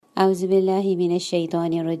اعوذ باللہ من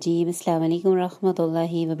الشیطان الرجیم۔ السلام علیکم ورحمۃ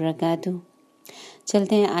اللہ وبرکاتہ۔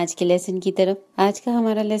 چلتے ہیں آج کے لیسن کی طرف۔ آج کا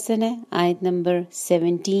ہمارا لیسن ہے آیت نمبر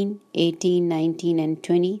 17، 18، 19 اینڈ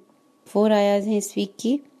 20۔ 4 آیات ہیں اس ویک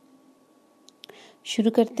کی۔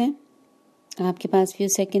 شروع کرتے ہیں۔ آپ کے پاس فیو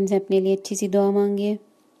سیکنڈز ہیں، اپنے لیے اچھی سی دعا مانگیے۔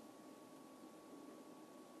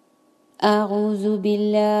 اعوذ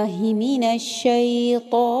باللہ من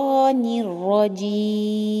الشیطان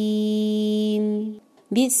الرجیم،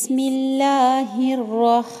 بسم اللہ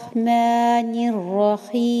الرحمن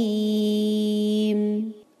الرحیم۔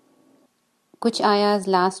 کچھ آیات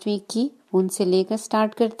لاسٹ ویک کی، ان سے لے کر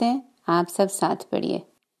سٹارٹ کرتے ہیں، آپ سب ساتھ پڑھیے۔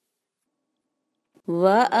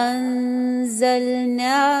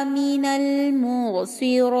 وَأَنزَلْنَا مِنَ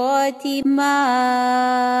الْمُعْصِرَاتِ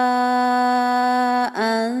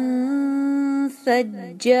مَاءً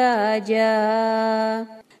ثَجَّاجًا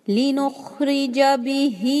لِنُخْرِجَ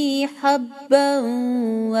بِهِ حَبًّا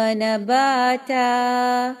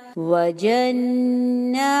وَنَبَاتًا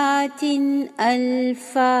وَجَنَّاتٍ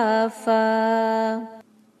أَلْفَافًا۔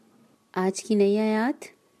 آج کی نئی آیات۔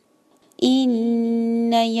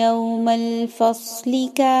 إِنَّ يَوْمَ الْفَصْلِ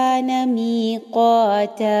كَانَ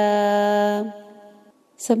مِيقَاتًا۔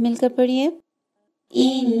 سب مل کر پڑھیے۔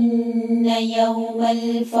 إِنَّ يَوْمَ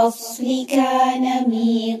الْفَصْلِ كَانَ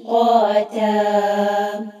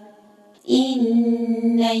مِيقَاتًا۔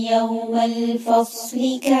 إِنَّ يَوْمَ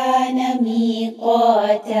الْفَصْلِ كَانَ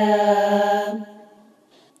مِيقَاتًا۔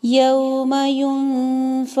 يَوْمَ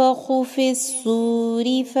يُنفَخُ فِي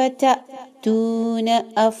الصُّورِ فَتَأْتُونَ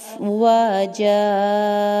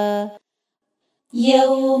أَفْوَاجًا۔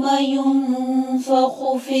 يَوْمَ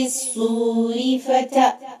يُنفَخُ فِي الصُّورِ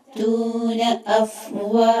فَتَأْتُونَ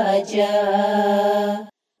أَفْوَاجًا۔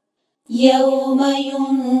 يَوْمَ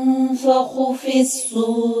يُنفَخُ فِي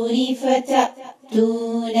الصُّورِ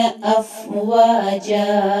فَتَأْتُونَ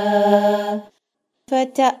أَفْوَاجًا۔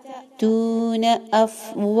 فَتَأْتُونَ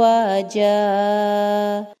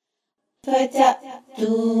أَفْوَاجًا۔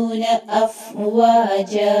 فَتَأْتُونَ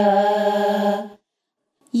أَفْوَاجًا۔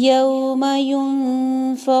 يَوْمَ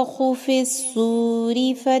يُنفَخُ فِي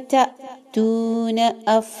الصُّورِ فَتَأْتُونَ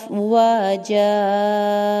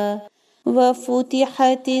أَفْوَاجًا۔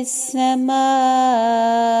 وَفُتِحَتِ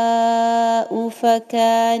السَّمَاءُ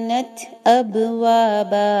فَكَانَتْ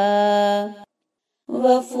أَبْوَابًا۔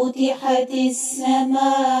 وَفُتِحَتِ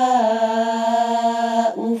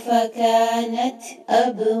السَّمَاءُ فَكَانَتْ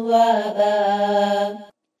أَبْوَابًا۔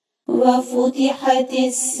 وَفُتِحَتِ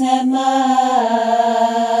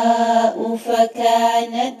السَّمَاءُ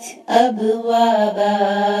فَكَانَتْ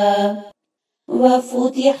أَبْوَابًا۔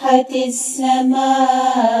 وَفُتِحَتِ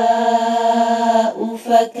السَّمَاءُ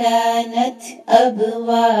فَكَانَتْ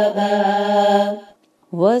أَبْوَابًا۔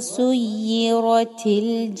 وَسُيِّرَتِ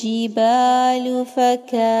الْجِبَالُ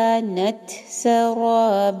فَكَانَتْ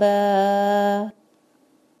سَرَابًا۔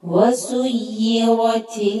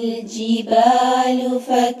 وَسُيِّرَتِ الْجِبَالُ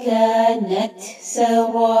فَكَانَتْ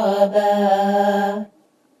سَرَابًا۔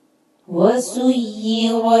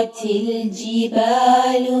 وَسُيِّرَتِ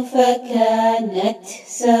الْجِبَالُ فَكَانَتْ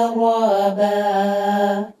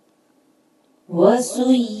سَرَابًا۔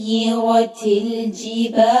 وَسُيِّرَتِ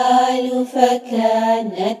الْجِبَالُ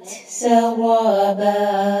فَكَانَتْ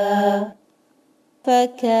سَرَابًا۔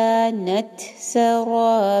 فَكَانَتْ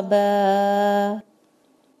سَرَابًا۔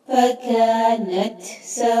 فَكَانَتْ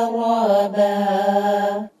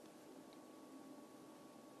سَرَابًا۔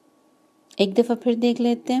 ایک دفعہ پھر دیکھ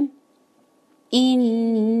لیتے ہیں۔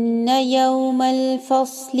 إِنَّ يَوْمَ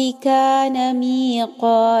الْفَصْلِ كَانَ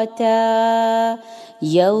مِيقَاتًا۔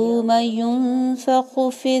 يَوْمَ يُنفَخُ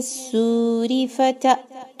فِي الصُّورِ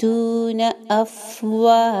فَتَأْتُونَ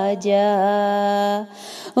أَفْوَاجًا۔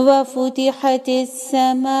 وَفُتِحَتِ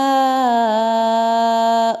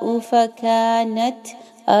السَّمَاءُ فَكَانَتْ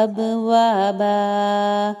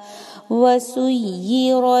أَبْوَابًا۔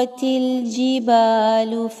 وَسُيِّرَتِ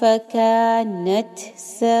الْجِبَالُ فَكَانَتْ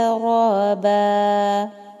سَرَابًا۔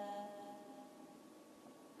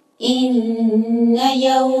 إِنَّ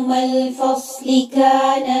يَوْمَ الْفَصْلِ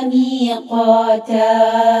كَانَ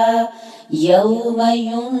مِيقَاتًا۔ يَوْمَ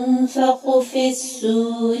يُنفَخُ فِي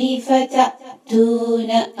الصُّورِ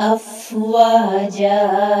فَتَأْتُونَ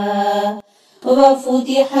أَفْوَاجًا۔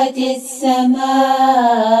 وَفُتِحَتِ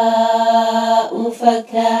السَّمَاءُ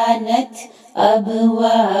فَكَانَتْ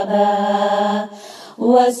أَبْوَابًا۔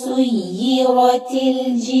 وَسُيِّرَتِ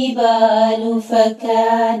الْجِبَالُ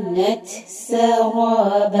فَكَانَتْ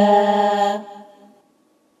سَرَابًا۔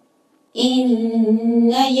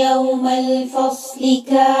 إِنَّ يَوْمَ الْفَصْلِ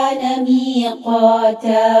كَانَ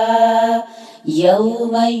مِيقَاتًا۔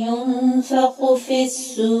 يوم ينفخ في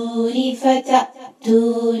السور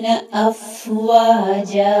فتأتون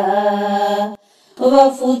أفواجا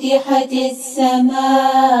وفتحت السماء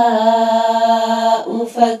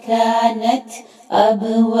فكانت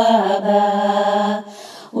أبوابا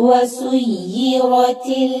وسيرت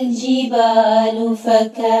الجبال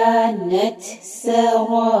فكانت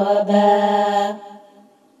سرابا.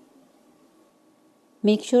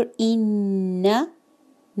 میک شور ان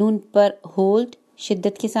نون پر ہولڈ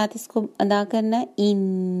شدت کے ساتھ اس کو ادا کرنا،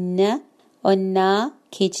 ان اور نا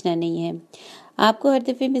کھینچنا نہیں ہے. آپ کو ہر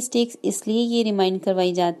دفعہ مسٹیکس اس لیے یہ ریمائنڈ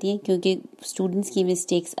کروائی جاتی ہیں کیونکہ اسٹوڈنٹس کی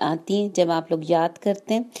مسٹیکس آتی ہیں جب آپ لوگ یاد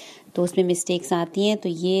کرتے ہیں تو اس میں مسٹیکس آتی ہیں. تو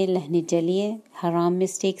یہ لہنے چلیے حرام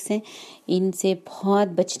مسٹیکس ہیں، ان سے بہت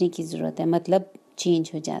بچنے کی ضرورت ہے، مطلب چینج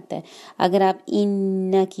ہو جاتا ہے. اگر آپ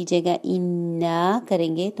ان کیجیے گا ان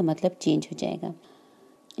کریں گے تو مطلب چینج ہو جائے گا.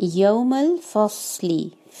 یوم الفصلی،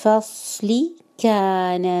 فصلی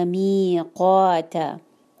کان میقاتا،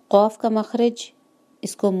 قوف کا مخرج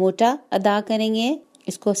اس کو موٹا ادا کریں گے،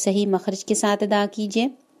 اس کو صحیح مخرج کے ساتھ ادا کیجئے.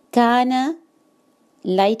 کانا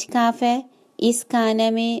لائٹ کاف ہے، اس کانا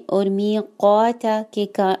میں اور میقاتا کے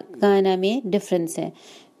کانا میں ڈفرنس ہے.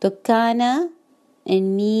 تو کانا اینڈ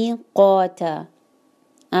میقاتا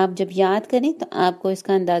آپ جب یاد کریں تو آپ کو اس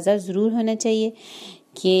کا اندازہ ضرور ہونا چاہیے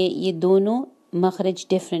کہ یہ دونوں مخرج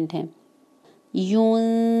ڈفرنٹ ہیں. یون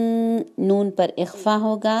نون پر اخفا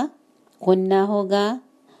ہوگا، غنہ ہوگا،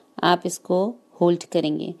 آپ اس کو ہولڈ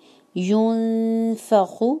کریں گے.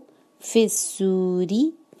 ينفخ في السور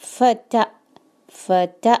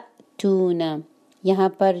فتأتون، یہاں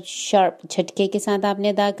پر شارپ جھٹکے کے ساتھ آپ نے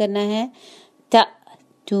ادا کرنا ہے.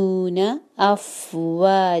 تأتون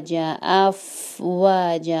افواجا،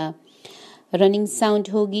 افواجا رننگ ساؤنڈ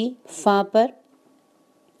ہوگی فا پر،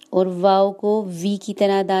 اور واو کو وی کی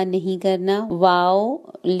طرح ادا نہیں کرنا. واو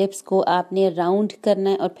لپس کو آپ نے راؤنڈ کرنا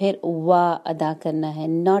ہے اور پھر وا ادا کرنا ہے،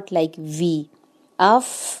 ناٹ لائک وی.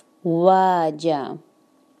 افواجا.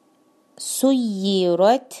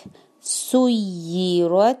 سیرت،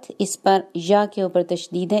 سیرت اس پر یا کے اوپر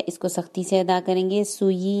تشدید ہے، اس کو سختی سے ادا کریں گے،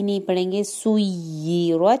 سوئی نہیں پڑھیں گے،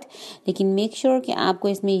 سیرت. لیکن میک شور کہ آپ کو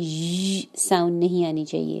اس میں ساؤنڈ نہیں آنی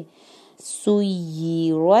چاہیے.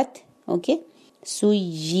 سیرت، اوکے،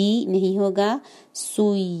 سوئی نہیں ہوگا،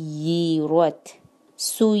 سیرت.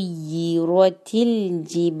 سیرت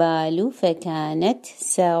الجبال فكانت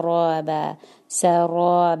سرابا،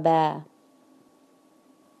 سرابا.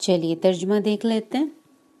 چلیے ترجمہ دیکھ لیتے ہیں.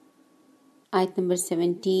 آیت نمبر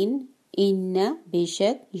 17. ان بے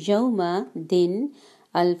شک، یوم دن،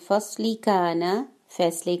 الفصل کانا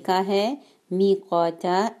فیصلے کا ہے،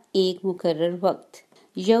 میقاتا ایک مقرر وقت.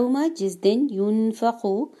 یوم جس دن، ينفخ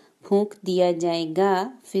پھونک دیا جائے گا،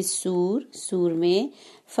 فی السور سور میں،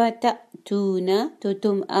 فتأتون تو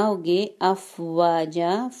تم آؤ گے،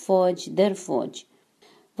 افواجا فوج در فوج.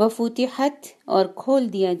 وفتحت اور کھول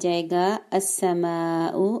دیا جائے گا،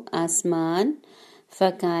 السماء آسمان،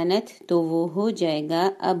 فکانت تو وہ ہو جائے گا،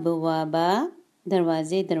 ابوابا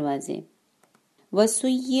دروازے دروازے.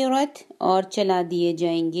 وسیرت اور چلا دیے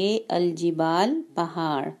جائیں گے، الجبال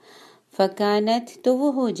پہاڑ، فکانت تو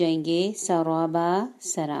وہ ہو جائیں گے، سرابا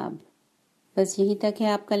سراب. بس یہیں تک ہے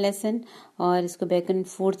آپ کا لیسن، اور اس کو بیک اینڈ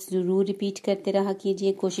فورتھ ضرور ریپیٹ کرتے رہا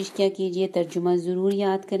کیجئے. کوشش کیا کیجئے ترجمہ ضرور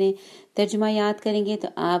یاد کریں. ترجمہ یاد کریں گے تو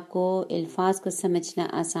آپ کو الفاظ کو سمجھنا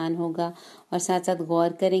آسان ہوگا، اور ساتھ ساتھ غور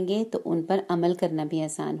کریں گے تو ان پر عمل کرنا بھی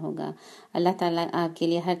آسان ہوگا. اللہ تعالیٰ آپ کے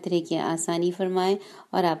لیے ہر طرح کی آسانی فرمائے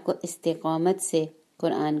اور آپ کو استقامت سے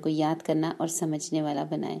قرآن کو یاد کرنا اور سمجھنے والا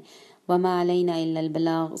بنائے. وما علینا الا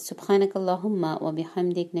البلاغ. سبحانک اللہم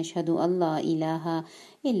وبحمدک، نشہد ان لا الہ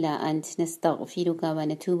الا انت، نستغفرک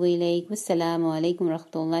ونتوب الیک. والسلام علیکم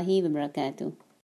ورحمۃ اللہ وبرکاتہ.